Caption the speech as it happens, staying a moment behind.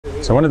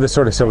So one of the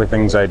sort of silly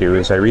things I do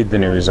is I read the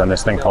news on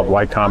this thing called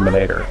Y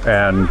Combinator,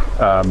 and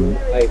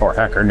or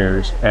Hacker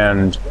News,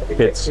 and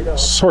it's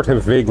sort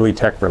of vaguely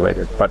tech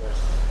related, but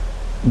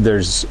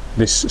there's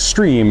this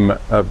stream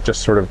of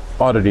just sort of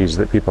oddities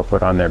that people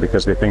put on there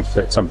because they think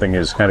that something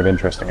is kind of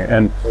interesting.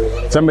 And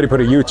somebody put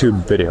a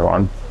YouTube video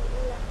on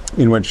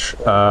in which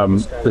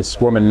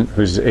this woman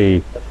who's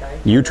a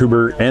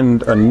YouTuber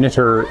and a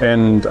knitter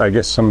and I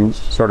guess some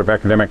sort of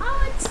academic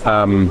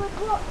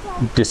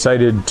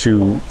decided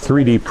to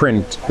 3D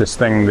print this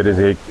thing that is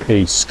a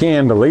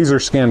laser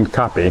scanned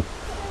copy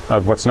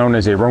of what's known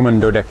as a Roman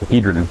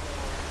dodecahedron.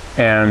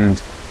 And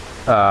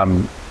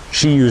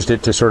she used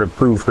it to sort of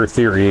prove her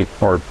theory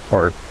or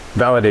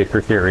validate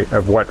her theory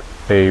of what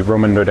a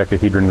Roman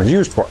dodecahedron was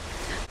used for.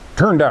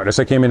 Turned out, as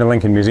I came into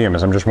Lincoln Museum,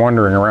 as I'm just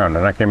wandering around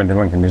and I came into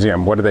Lincoln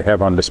Museum, what do they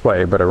have on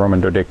display but a Roman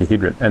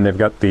dodecahedron? And they've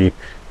got the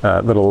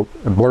little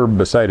blurb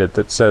beside it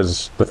that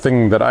says the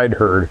thing that I'd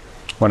heard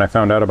when I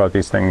found out about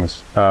these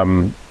things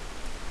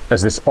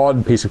as this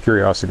odd piece of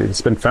curiosity.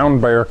 It's been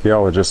found by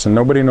archaeologists and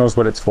nobody knows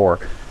what it's for.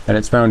 And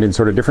it's found in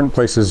sort of different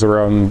places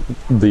around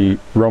the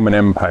Roman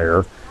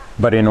Empire,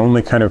 but in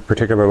only kind of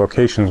particular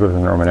locations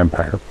within the Roman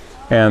Empire.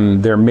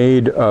 And they're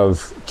made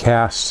of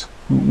cast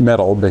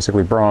metal,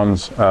 basically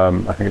bronze. I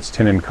think it's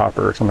tin and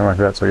copper or something like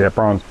that. So yeah,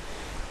 bronze.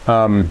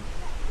 Or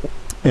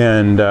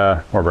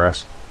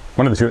brass.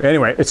 One of the two.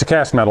 Anyway, it's a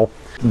cast metal.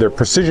 They're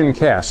precision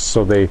casts,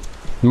 so they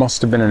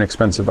must have been an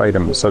expensive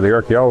item. So the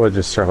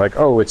archaeologists are like,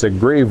 oh, it's a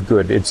grave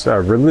good. It's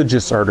a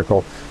religious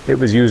article. It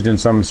was used in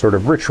some sort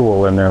of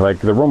ritual. And they're like,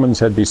 the Romans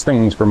had these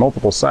things for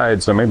multiple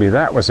sides. So maybe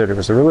that was it. It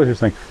was a religious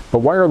thing. But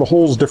why are the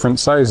holes different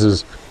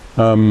sizes?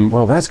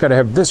 Well, that's got to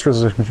have this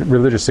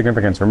religious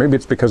significance. Or maybe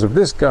it's because of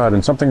this god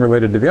and something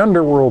related to the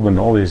underworld and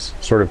all these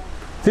sort of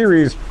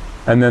theories.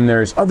 And then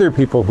there's other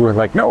people who are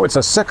like, no, it's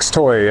a sex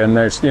toy. And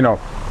there's, you know,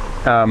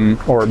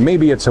 or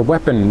maybe it's a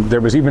weapon.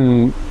 There was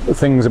even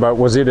things about,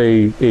 was it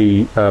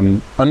a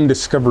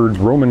undiscovered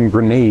Roman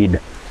grenade,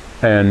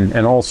 and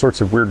all sorts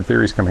of weird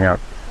theories coming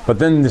out. But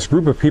then this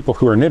group of people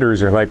who are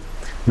knitters are like,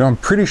 no, I'm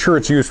pretty sure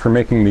it's used for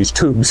making these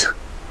tubes.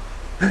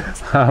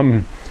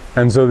 And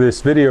so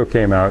this video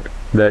came out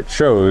that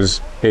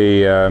shows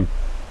a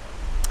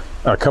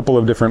couple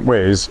of different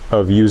ways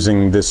of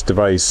using this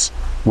device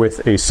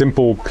with a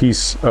simple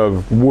piece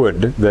of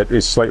wood that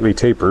is slightly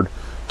tapered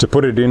to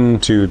put it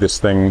into this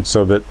thing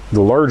so that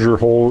the larger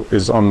hole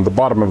is on the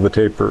bottom of the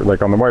taper,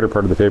 like on the wider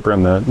part of the taper,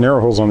 and the narrow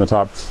hole's on the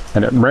top,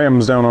 and it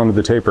rams down onto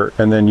the taper,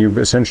 and then you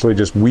essentially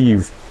just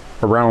weave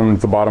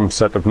around the bottom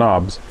set of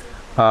knobs.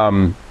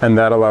 And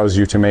that allows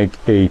you to make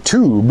a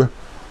tube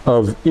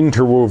of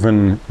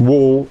interwoven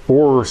wool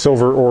or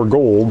silver or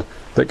gold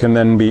that can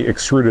then be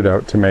extruded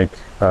out to make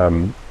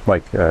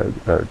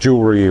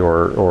jewelry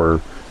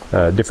or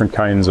different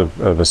kinds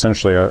of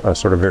essentially a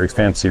sort of very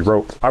fancy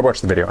rope. I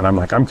watched the video and I'm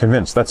like, I'm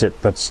convinced that's it.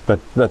 That's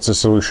a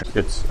solution.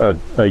 It's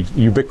a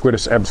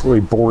ubiquitous,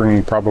 absolutely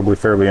boring, probably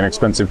fairly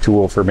inexpensive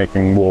tool for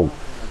making wool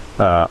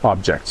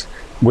objects,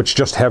 which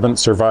just haven't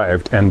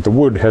survived, and the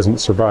wood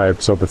hasn't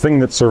survived. So the thing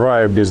that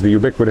survived is the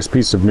ubiquitous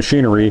piece of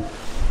machinery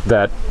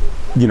that,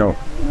 you know,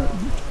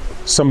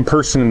 some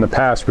person in the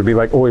past would be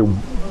like, oh,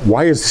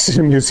 why is this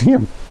in a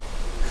museum?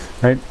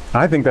 Right?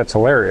 I think that's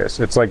hilarious.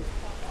 It's like,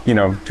 you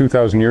know,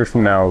 2,000 years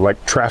from now,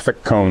 like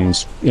traffic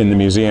cones in the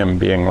museum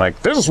being like,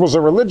 this was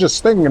a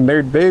religious thing and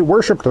they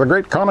worshipped the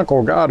great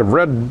conical god of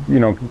red, you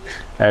know,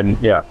 and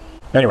yeah.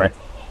 Anyway,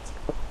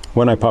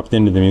 when I popped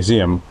into the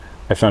museum,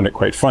 I found it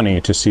quite funny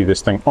to see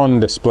this thing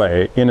on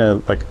display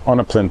on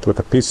a plinth with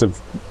a piece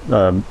of,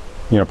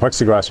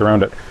 plexiglass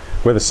around it,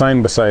 with a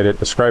sign beside it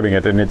describing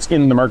it, and it's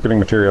in the marketing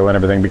material and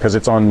everything because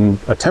it's on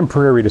a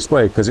temporary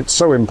display because it's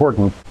so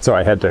important. So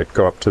I had to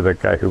go up to the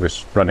guy who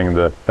was running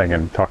the thing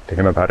and talk to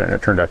him about it, and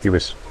it turned out he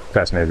was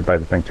fascinated by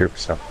the thing too.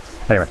 So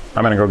anyway,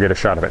 I'm gonna go get a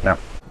shot of it now.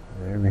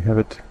 There we have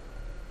it.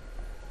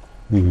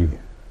 The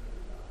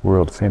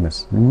world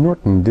famous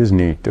Norton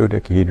Disney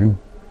dodecahedron.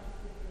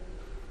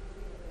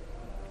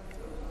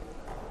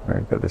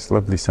 I've got this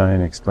lovely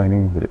sign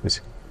explaining that it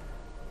was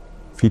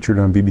featured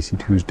on BBC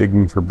Two's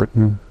Digging for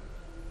Britain.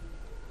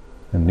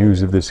 The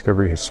news of the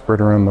discovery has spread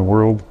around the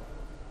world.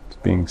 It's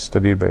being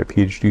studied by a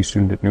PhD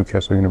student at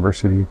Newcastle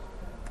University.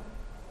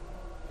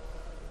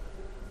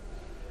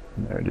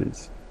 And there it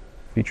is,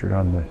 featured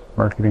on the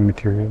marketing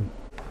material.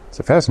 It's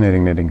a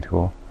fascinating knitting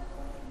tool.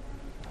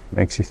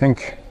 Makes you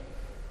think.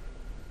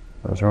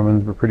 Those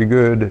Romans were pretty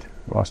good at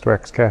lost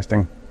wax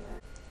casting.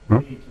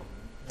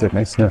 They're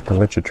nice enough to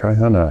let you try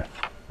on a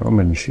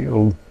Roman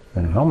shield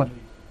and helmet.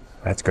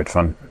 That's good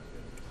fun.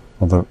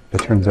 Although it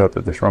turns out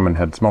that this Roman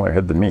had a smaller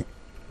head than me.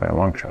 By a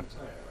long shot.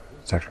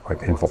 It's actually quite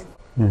painful.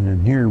 And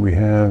then here we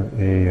have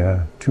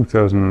a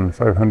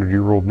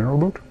 2,500-year-old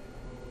narrowboat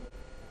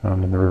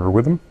found in the river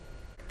with them.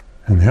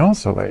 And they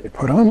also let you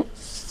put on,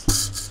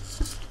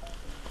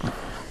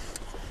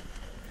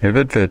 if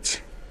it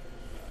fits,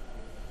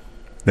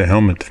 the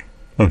helmet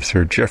of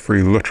Sir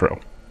Geoffrey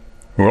Luttrell,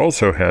 who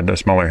also had a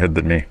smaller head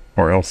than me,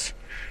 or else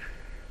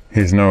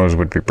his nose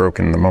would be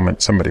broken the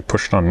moment somebody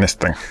pushed on this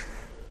thing.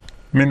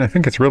 I mean, I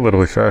think it's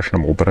relatively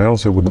fashionable, but I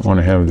also wouldn't want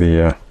to have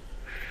the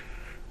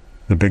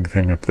big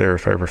thing up there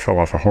if I ever fell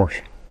off a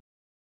horse.